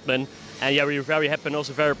 J.M. Littman, and yeah, we're very happy and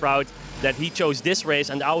also very proud that he chose this race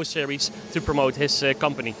and our series to promote his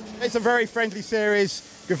company. It's a very friendly series.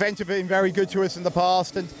 Graventic have been very good to us in the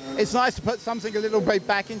past, and it's nice to put something a little bit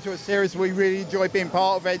back into a series we really enjoy being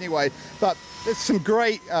part of anyway. But there's some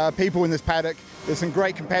great people in this paddock, there's some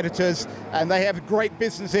great competitors, and they have great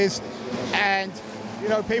businesses, and you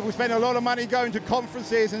know, people spend a lot of money going to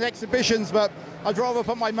conferences and exhibitions, but I'd rather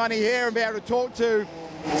put my money here and be able to talk to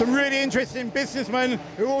some really interesting businessmen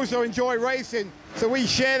who also enjoy racing. So we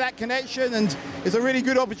share that connection, and it's a really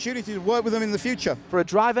good opportunity to work with them in the future. For a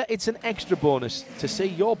driver, it's an extra bonus to see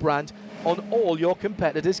your brand on all your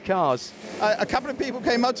competitors' cars. A couple of people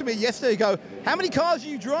came up to me yesterday and go, how many cars are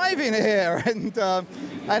you driving here? And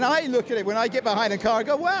I look at it when I get behind a car, I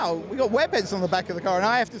go, wow, we got Webheads on the back of the car, and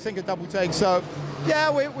I have to think a double take. So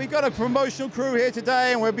yeah, we got a promotional crew here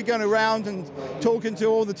today, and we'll be going around and talking to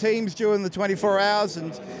all the teams during the 24 hours,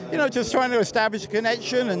 and you know, just trying to establish a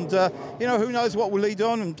connection, and you know, who knows what will lead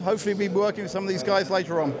on, and hopefully we'll be working with some of these guys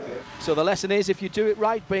later on. So the lesson is, if you do it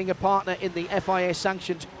right, being a partner in the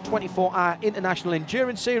FIA-sanctioned 24-hour International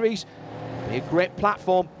Endurance Series, be a great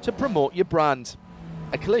platform to promote your brand.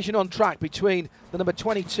 A collision on track between the number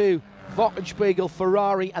 22 Wochenspiegel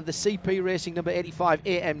Ferrari and the CP Racing number 85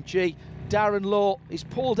 AMG. Darren Lowe is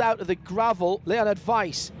pulled out of the gravel. Leonard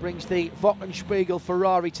Weiss brings the Wochenspiegel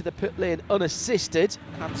Ferrari to the pit lane unassisted.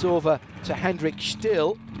 Hands over to Hendrik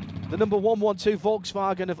Still. The number 112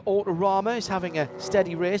 Volkswagen of Autorama is having a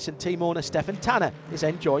steady race, and team owner Stefan Tanner is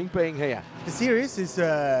enjoying being here. The series is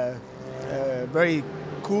very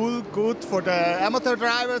cool, good for the amateur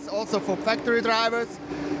drivers, also for factory drivers,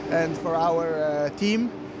 and for our team.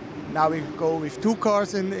 Now we go with 2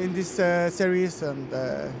 cars in this series, and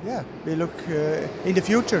yeah, we look in the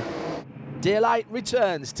future. Daylight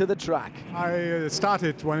returns to the track. I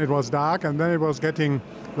started when it was dark, and then it was getting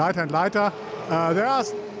lighter and lighter. There are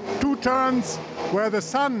 2 turns where the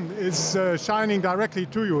sun is shining directly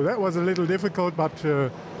to you. That was a little difficult, but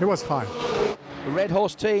it was fine. The Red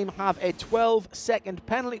Horse team have a 12-second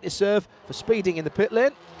penalty to serve for speeding in the pit lane.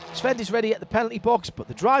 Sven is ready at the penalty box, but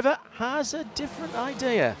the driver has a different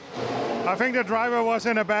idea. I think the driver was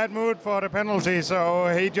in a bad mood for the penalty, so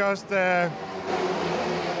he just played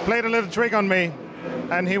a little trick on me,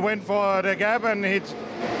 and he went for the gap, and he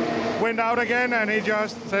went out again, and he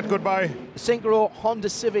just said goodbye. The Synchro Honda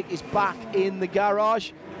Civic is back in the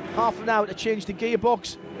garage. Half an hour to change the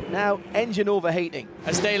gearbox, now engine overheating.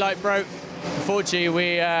 As daylight broke, unfortunately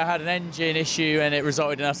we had an engine issue, and it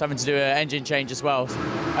resulted in us having to do an engine change as well.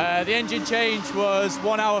 The engine change was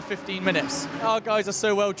 1 hour 15 minutes. Our guys are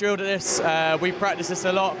so well drilled at this. We practice this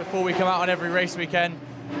a lot before we come out on every race weekend,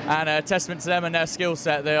 and a testament to them and their skill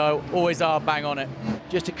set. They always are bang on it.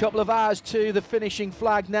 Just a couple of hours to the finishing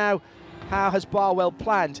flag now. How has Barwell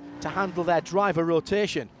planned to handle their driver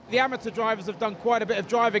rotation? The amateur drivers have done quite a bit of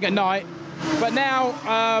driving at night, But now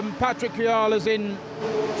Patrick Fiala's in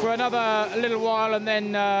for another little while, and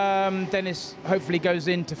then Dennis hopefully goes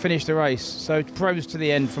in to finish the race. So pros to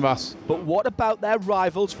the end from us. But what about their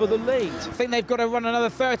rivals for the lead? I think they've got to run another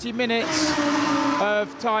 30 minutes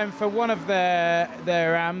of time for one of their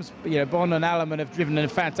AMs. You know, Bond and Alleman have driven a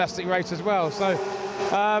fantastic race as well. So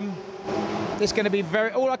it's going to be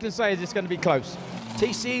all I can say is it's going to be close.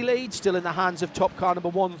 TCE lead still in the hands of top car number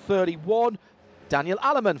 131. Daniel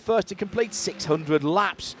Alleman, first to complete 600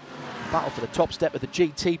 laps. Battle for the top step of the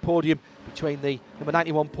GT podium between the number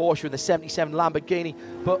 91 Porsche and the 77 Lamborghini.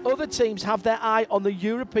 But other teams have their eye on the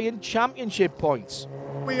European Championship points.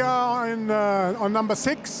 We are on number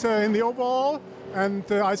 6 in the overall, and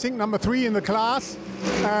I think number 3 in the class.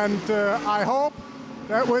 And I hope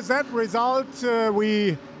that with that result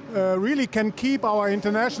we really can keep our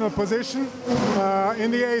international position.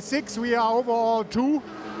 In the A6 we are overall 2.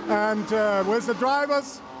 And with the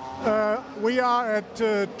drivers, we are at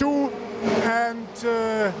 2, and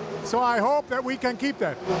so I hope that we can keep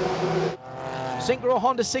that. Synchro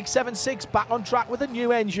Honda 676 back on track with a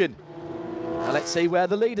new engine. Now let's see where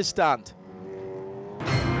the leaders stand.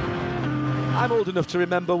 I'm old enough to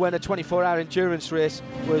remember when a 24-hour endurance race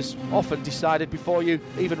was often decided before you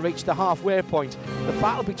even reached the halfway point. The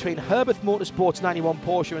battle between Herbert Motorsports 91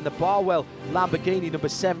 Porsche and the Barwell Lamborghini number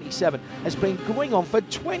 77 has been going on for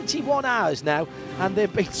 21 hours now, and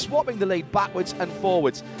they've been swapping the lead backwards and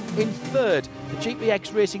forwards. In third, the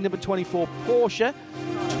GPX Racing number 24 Porsche,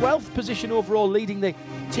 12th position overall, leading the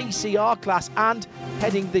TCR class and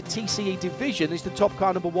heading the TCE division is the top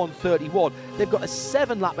car number 131. They've got a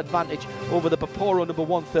 7-lap advantage over the Paporo number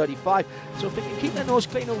 135. So if they can keep their nose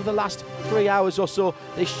clean over the last 3 hours or so,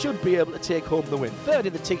 they should be able to take home the win. Third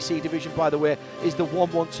in the TCE division, by the way, is the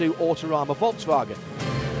 112 Autorama Volkswagen.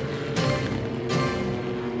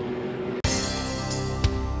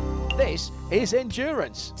 This is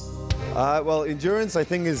endurance. Well, endurance, I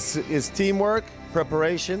think, is teamwork,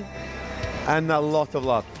 preparation, and a lot of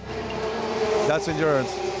luck. That's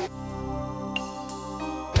endurance.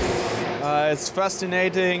 It's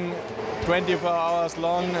fascinating, 24 hours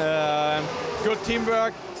long, good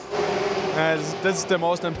teamwork. This is the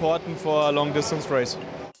most important for a long distance race.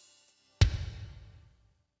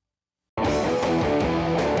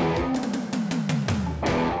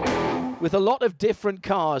 With a lot of different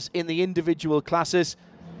cars in the individual classes,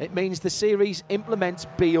 it means the series implements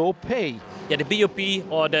BOP. Yeah, the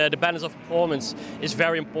BOP, or the balance of performance, is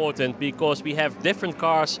very important because we have different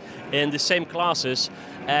cars in the same classes,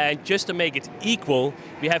 and just to make it equal,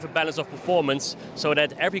 we have a balance of performance so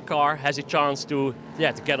that every car has a chance to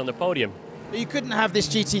get on the podium. You couldn't have this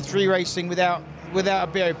GT3 racing without a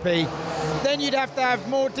BOP. Then you'd have to have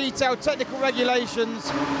more detailed technical regulations,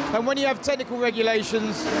 and when you have technical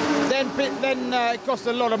regulations, then it costs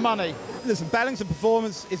a lot of money. Listen, balance of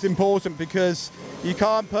performance is important because you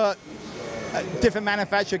can't put a different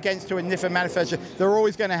manufacturer against a different manufacturer. They're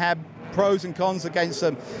always going to have pros and cons against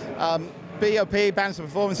them. BOP, balance of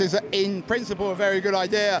performance, is in principle a very good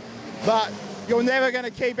idea, but you're never going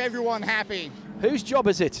to keep everyone happy. Whose job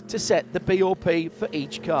is it to set the BOP for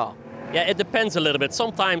each car? Yeah, it depends a little bit.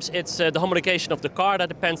 Sometimes it's the homologation of the car that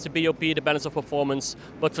depends the BOP, the balance of performance.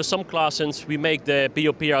 But for some classes, we make the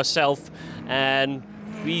BOP ourselves, and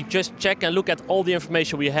we just check and look at all the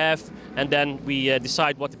information we have, and then we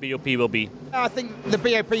decide what the BOP will be. I think the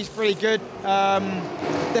BOP is pretty good.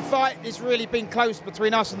 The fight has really been close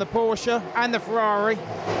between us and the Porsche and the Ferrari.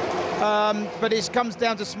 But it comes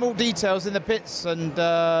down to small details in the pits, and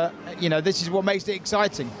this is what makes it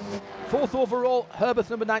exciting. Fourth overall, Herbert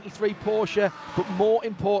number 93 Porsche, but more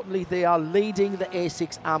importantly, they are leading the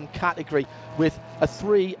A6 AM category with a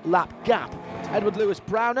 3-lap gap. Edward Lewis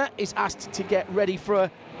Browner is asked to get ready for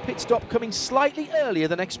a pit stop coming slightly earlier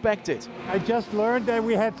than expected. I just learned that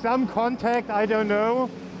we had some contact, I don't know,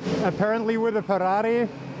 apparently with a Ferrari.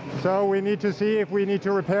 So we need to see if we need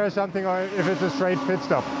to repair something or if it's a straight pit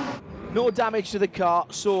stop. No damage to the car,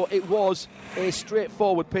 so it was a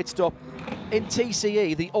straightforward pit stop. In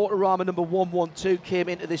TCE, the Autorama number 112 came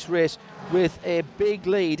into this race with a big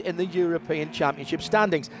lead in the European Championship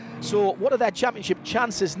standings. So what are their championship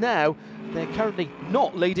chances now? They're currently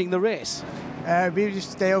not leading the race. We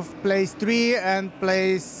stay off place 3 and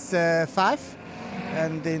place 5.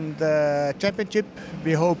 And in the championship,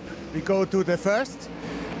 we hope we go to the first.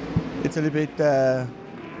 It's a little bit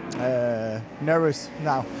nervous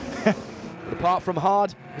now. But apart from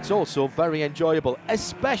hard, it's also very enjoyable,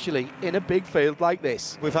 especially in a big field like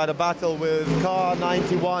this. We've had a battle with car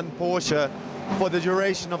 91 Porsche for the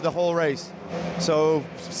duration of the whole race. So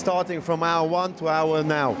starting from hour 1 to hour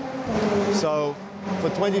now. So for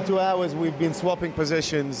 22 hours we've been swapping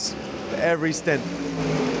positions every stint.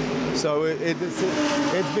 So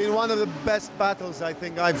it's been one of the best battles I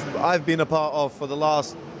think I've been a part of for the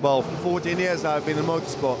last, well, 14 years I've been in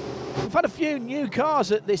motorsport. We've had a few new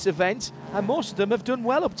cars at this event, and most of them have done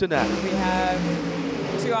well up to now. We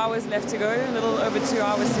have 2 hours left to go, a little over 2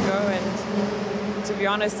 hours to go, and to be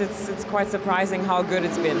honest, it's quite surprising how good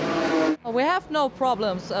it's been. We have no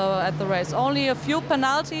problems at the race, only a few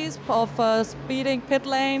penalties of speeding pit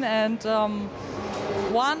lane and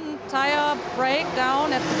one tire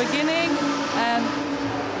breakdown at the beginning, and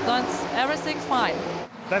that's everything's fine.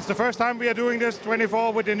 That's the first time we are doing this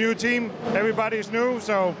 24 with the new team. Everybody's new,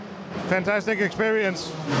 so fantastic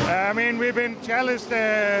experience. I mean, we've been challenged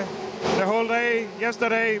the whole day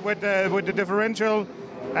yesterday with the differential,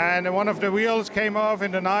 and one of the wheels came off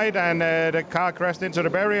in the night, and the car crashed into the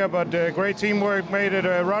barrier, but great teamwork made it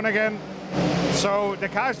run again. So the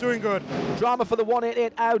car's doing good. Drama for the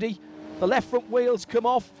 188 Audi. The left front wheels come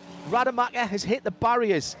off. Rademacher has hit the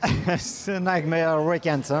barriers. It's a nightmare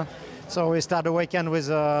weekend, huh? So we start the weekend with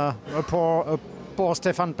a poor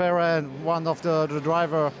Stefan Perez, one of the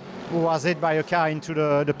driver who was hit by a car into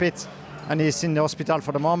the pit, and he's in the hospital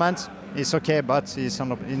for the moment. He's okay, but he's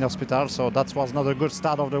in hospital, so that was not a good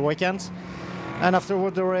start of the weekend. And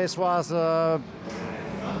afterward, the race was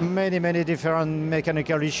many different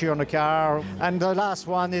mechanical issues on the car. And the last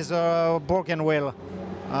one is a broken wheel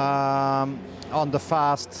on the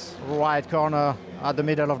fast right corner at the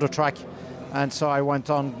middle of the track. And so I went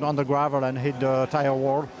on the gravel and hit the tire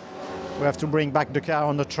wall. We have to bring back the car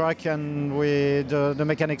on the track, and the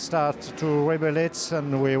mechanics start to rebuild it,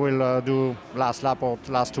 and we will do last lap or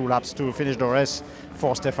last 2 laps to finish the race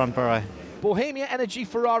for Stefan Perez. Bohemia Energy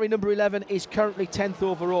Ferrari number 11 is currently 10th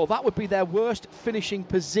overall. That would be their worst finishing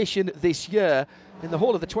position this year. In the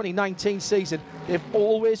whole of the 2019 season, they've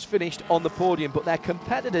always finished on the podium, but their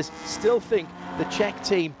competitors still think the Czech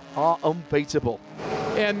team are unbeatable.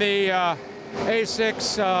 In the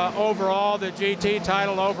A6 overall, the GT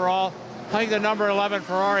title overall, I think the number 11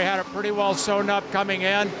 Ferrari had it pretty well sewn up coming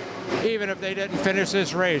in, even if they didn't finish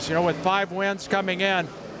this race. You know, with 5 wins coming in,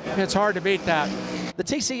 it's hard to beat that. The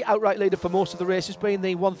TC outright leader for most of the race has been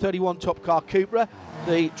the 131 Top Car Cupra.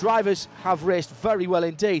 The drivers have raced very well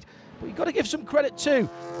indeed, but you've got to give some credit too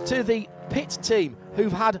to the pit team,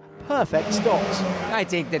 who've had perfect stops. I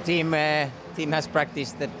think the team has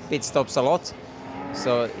practiced the pit stops a lot,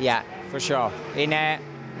 so yeah, for sure.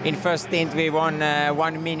 In first stint we won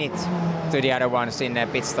 1 minute to the other ones in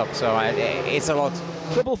pit stop, so it's a lot.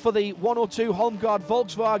 Trouble for the 102 Holmgard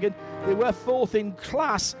Volkswagen. They were 4th in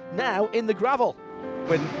class, now in the gravel.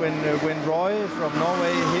 When Roy from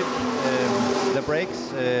Norway hit the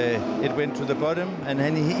brakes, it went to the bottom, and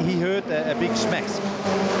then he heard a big smack,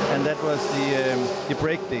 and that was the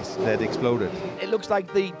brake disc that exploded. It looks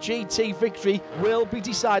like the GT victory will be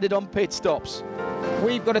decided on pit stops.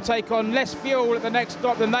 We've got to take on less fuel at the next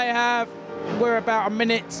stop than they have. We're about a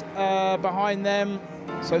minute behind them,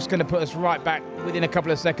 so it's going to put us right back within a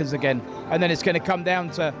couple of seconds again. And then it's going to come down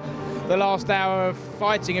to the last hour of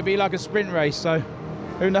fighting. It'll be like a sprint race, so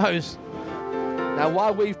who knows? Now,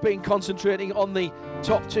 while we've been concentrating on the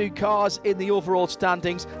top 2 cars in the overall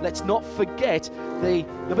standings, let's not forget the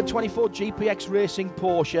number 24 GPX Racing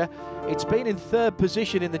Porsche. It's been in 3rd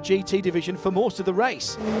position in the GT division for most of the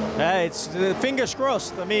race. It's fingers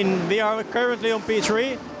crossed. I mean, we are currently on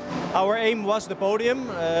P3. Our aim was the podium,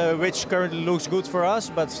 which currently looks good for us,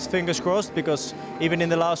 but fingers crossed, because even in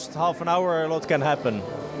the last half an hour a lot can happen.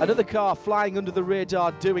 Another car flying under the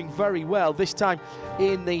radar doing very well, this time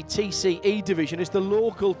in the TCE division, is the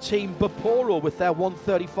local team Baporo with their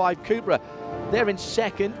 135 Cupra. They're in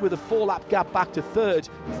 2nd with a 4-lap gap back to 3rd.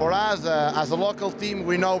 For us, as a local team,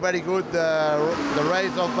 we know very good the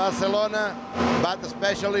race of Barcelona, but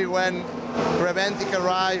especially when Creventic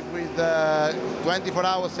arrived with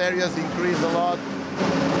 24-hour series increased a lot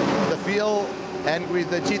the field, and with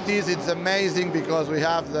the GTs it's amazing because we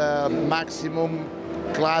have the maximum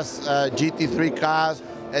class GT3 cars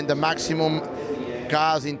and the maximum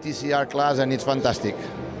cars in TCR class, and it's fantastic.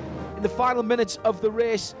 In the final minutes of the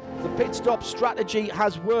race, the pit stop strategy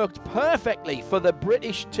has worked perfectly for the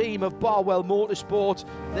British team of Barwell Motorsport.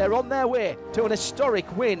 They're on their way to an historic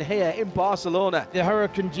win here in Barcelona. The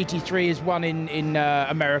Huracan GT3 is won in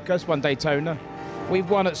America, it's won Daytona. We've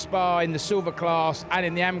won at Spa in the silver class and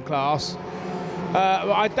in the AM class.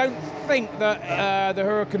 I don't think that the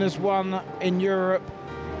Huracan has won in Europe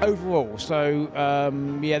overall. So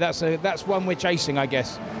yeah, that's one we're chasing, I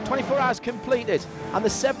guess. 24 hours completed, and the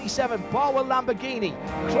 77 Barwell Lamborghini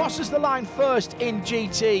crosses the line first in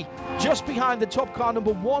GT, just behind the top car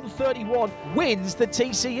number 131, wins the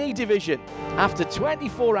TCE division. After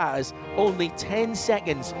 24 hours, only 10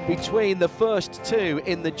 seconds between the first two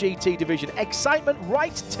in the GT division. Excitement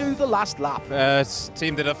right to the last lap.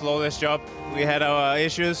 Team did a flawless job. We had our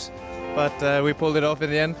issues, but we pulled it off in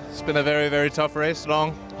the end. It's been a very, very tough race,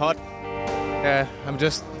 long, hot.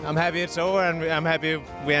 I'm happy it's over, and I'm happy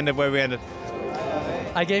we ended where we ended.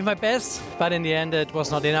 I gave my best, but in the end it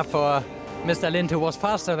was not enough for Mr. Lind, who was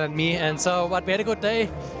faster than me. And so, but we had a good day,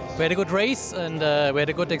 we had a good race, and we had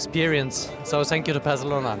a good experience. So thank you to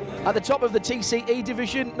Barcelona. At the top of the TCE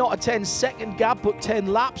division, not a 10-second gap, but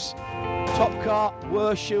 10 laps. Top car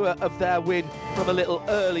were sure of their win from a little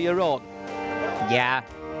earlier on. Yeah,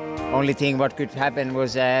 only thing what could happen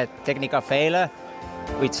was a technical failure,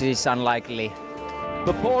 which is unlikely.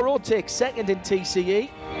 Baporo takes second in TCE.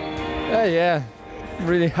 Yeah,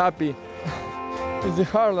 really happy. It's the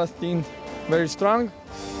hardest thing, very strong,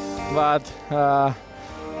 but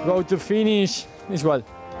go to finish as well.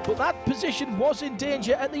 But that position was in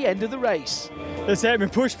danger at the end of the race. Let's have me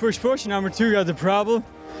push. Number 2 got the problem.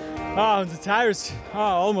 Oh, the tires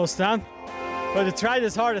almost done. But I tried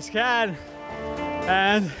as hard as I can,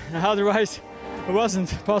 and otherwise it wasn't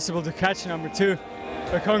possible to catch number 2.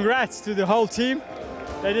 But congrats to the whole team.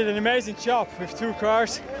 They did an amazing job with 2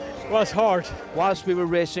 cars. It was hard. Whilst we were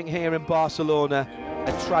racing here in Barcelona,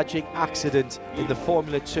 a tragic accident in the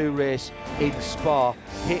Formula 2 race in Spa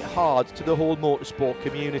hit hard to the whole motorsport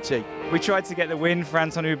community. We tried to get the win for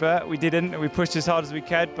Anton Hubert. We didn't. We pushed as hard as we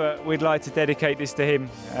could, but we'd like to dedicate this to him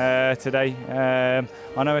today.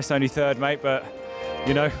 I know it's only third, mate, but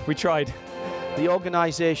you know, we tried. The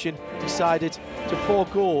organisation decided to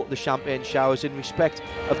forego the champagne showers in respect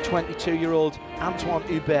of 22-year-old Antoine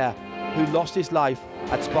Hubert, who lost his life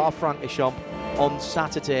at Spa-Francorchamps on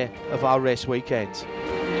Saturday of our race weekend.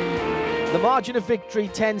 The margin of victory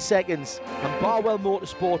 10 seconds, and Barwell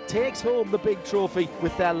Motorsport takes home the big trophy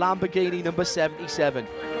with their Lamborghini number 77.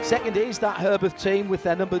 Second is that Herbert team with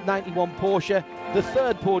their number 91 Porsche. The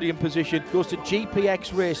third podium position goes to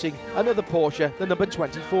GPX Racing, another Porsche, the number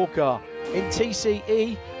 24 car. In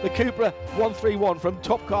TCE, the Cupra 131 from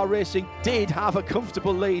Top Car Racing did have a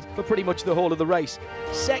comfortable lead for pretty much the whole of the race.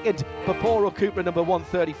 Second, Paporo Cupra number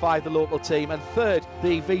 135, the local team, and third,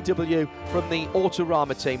 the VW from the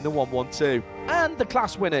Autorama team, the 112. And the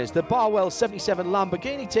class winners, the Barwell 77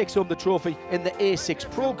 Lamborghini takes home the trophy in the A6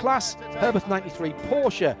 Pro class. Herbert 93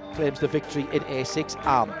 Porsche claims the victory in A6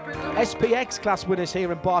 AM. SPX class winners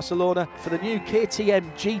here in Barcelona for the new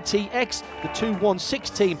KTM GTX, the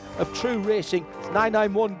 216 team of True Racing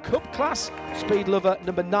 991 Cup class. Speed Lover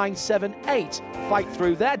number 978 fight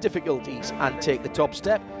through their difficulties and take the top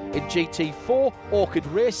step. In GT4, Orchid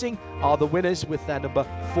Racing are the winners with their number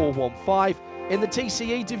 415. In the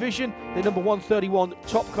TCE division, the number 131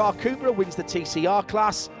 Top Car Cupra wins the TCR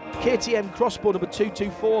class. KTM Crossbow number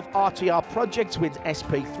 224 RTR Projects wins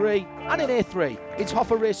SP3. And in A3, it's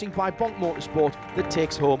Hoffa Racing by Bonk Motorsport that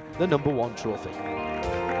takes home the number 1 trophy.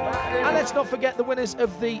 And let's not forget the winners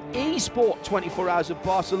of the eSport 24 Hours of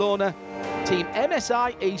Barcelona, Team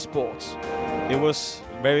MSI Esports. It was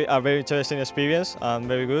a very interesting experience and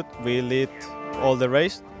very good. We lead all the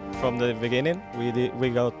race from the beginning. We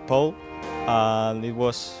got pole, and it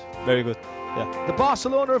was very good. Yeah. The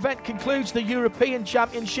Barcelona event concludes the European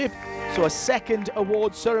Championship, so a second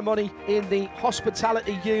award ceremony in the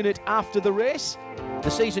hospitality unit after the race. The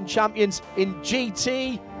season champions in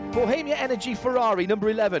GT, Bohemia Energy Ferrari number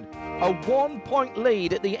 11. A 1-point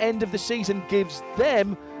lead at the end of the season gives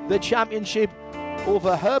them the championship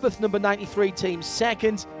over Herbert number 93 team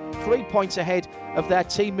second, 3 points ahead of their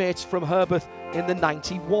teammates from Herbert in the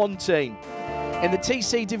 91 team. In the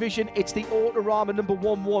TC division, it's the Autorama number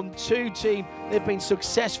 112 team. They've been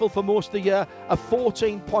successful for most of the year. A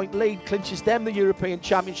 14-point lead clinches them the European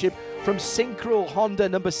Championship from Synchro Honda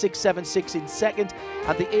number 676 in second,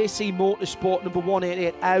 and the AC Motorsport number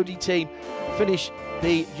 188 Audi team finish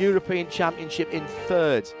the European Championship in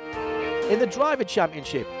third. In the Driver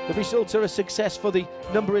Championship, the results are a success for the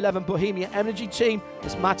number 11 Bohemia Energy team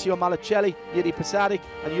as Matteo Malicelli, Yuri Pasadic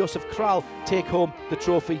and Josef Kral take home the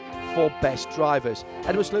trophy for best drivers.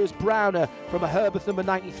 Edward Lewis Browner from a Herbert number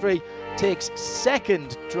 93 takes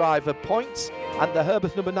second driver points, and the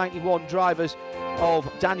Herbert number 91 drivers of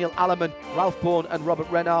Daniel Alleman, Ralph Bourne and Robert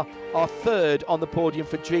Renard are third on the podium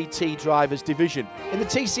for GT Drivers division. In the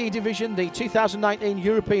TC division, the 2019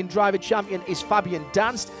 European Driver Champion is Fabian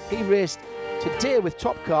Danst. He raced today with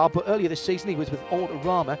Top Car, but earlier this season he was with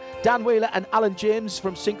Autorama. Dan Wheeler and Alan James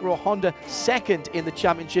from Synchro Honda second in the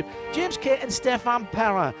championship. James Kay and Stefan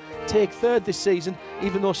Perrin take third this season,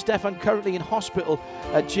 even though Stefan currently in hospital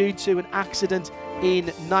due to an accident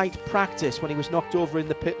in night practice when he was knocked over in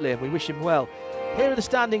the pit lane. We wish him well. Here are the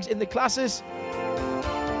standings in the classes.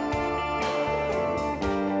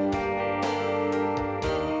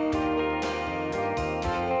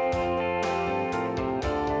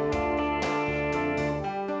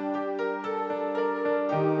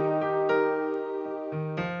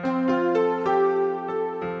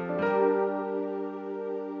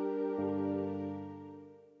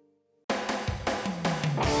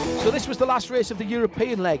 So this was the last race of the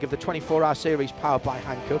European leg of the 24-hour series powered by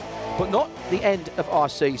Hankook, but not the end of our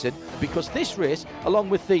season, because this race,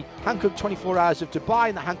 along with the Hankook 24 Hours of Dubai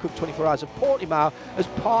and the Hankook 24 Hours of Portimao, is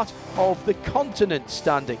part of the continent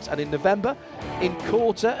standings. And in November, in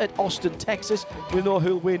Kota at Austin, Texas, we'll know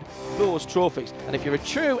who'll win those trophies. And if you're a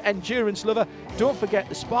true endurance lover, don't forget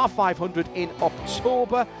the Spa 500 in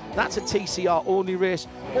October. That's a TCR only race.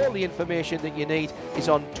 All the information that you need is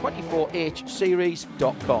on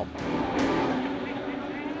 24hseries.com.